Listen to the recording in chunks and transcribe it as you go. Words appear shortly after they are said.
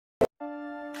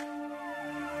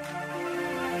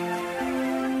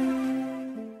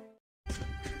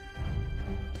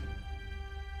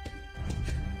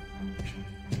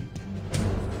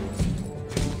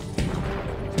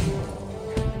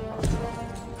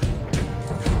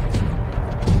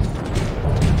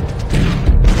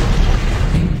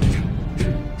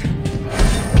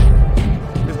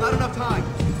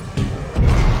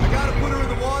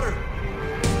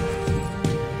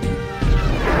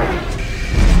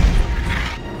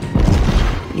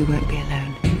You won't be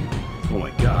alone. Oh my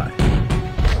God.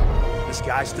 This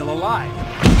guy's still alive.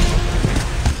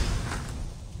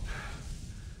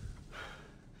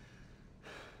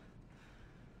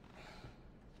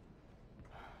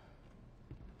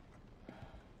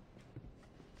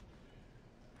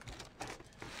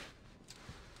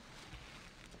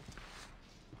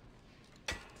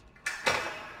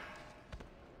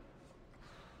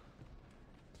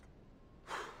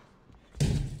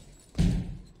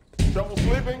 Trouble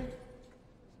sleeping?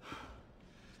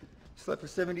 Slept for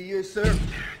 70 years, sir.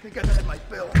 I think I've had my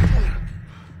fill.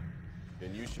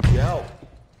 Then you should be out,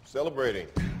 celebrating,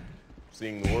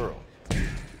 seeing the world.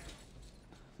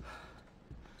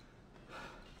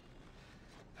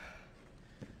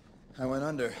 I went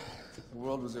under. The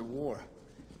world was at war.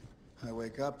 I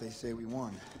wake up, they say we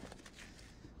won.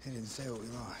 They didn't say what we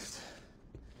lost.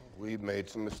 We've made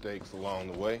some mistakes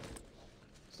along the way,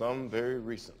 some very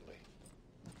recently.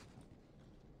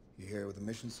 You here with a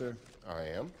mission, sir? I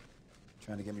am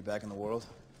Trying to get me back in the world?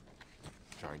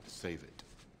 trying to save it.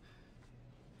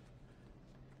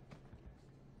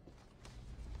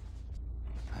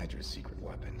 Hydra's secret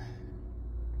weapon.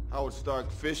 Howard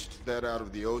Stark fished that out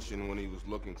of the ocean when he was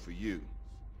looking for you.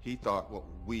 He thought what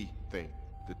we think.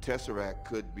 The Tesseract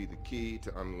could be the key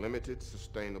to unlimited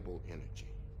sustainable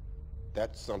energy.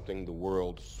 That's something the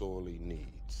world sorely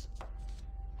needs.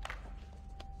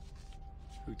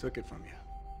 Who took it from you?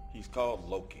 He's called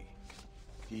Loki.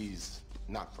 He's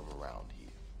not from around here.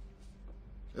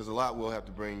 There's a lot we'll have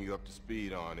to bring you up to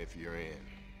speed on if you're in.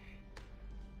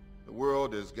 The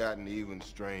world has gotten even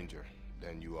stranger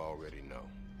than you already know.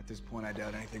 At this point, I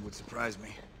doubt anything would surprise me.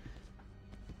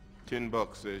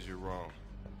 $10 says you're wrong.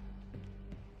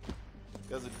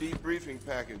 There's a debriefing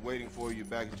packet waiting for you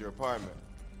back at your apartment.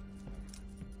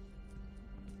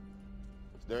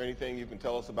 Is there anything you can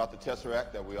tell us about the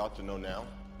Tesseract that we ought to know now?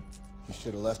 You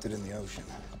should have left it in the ocean.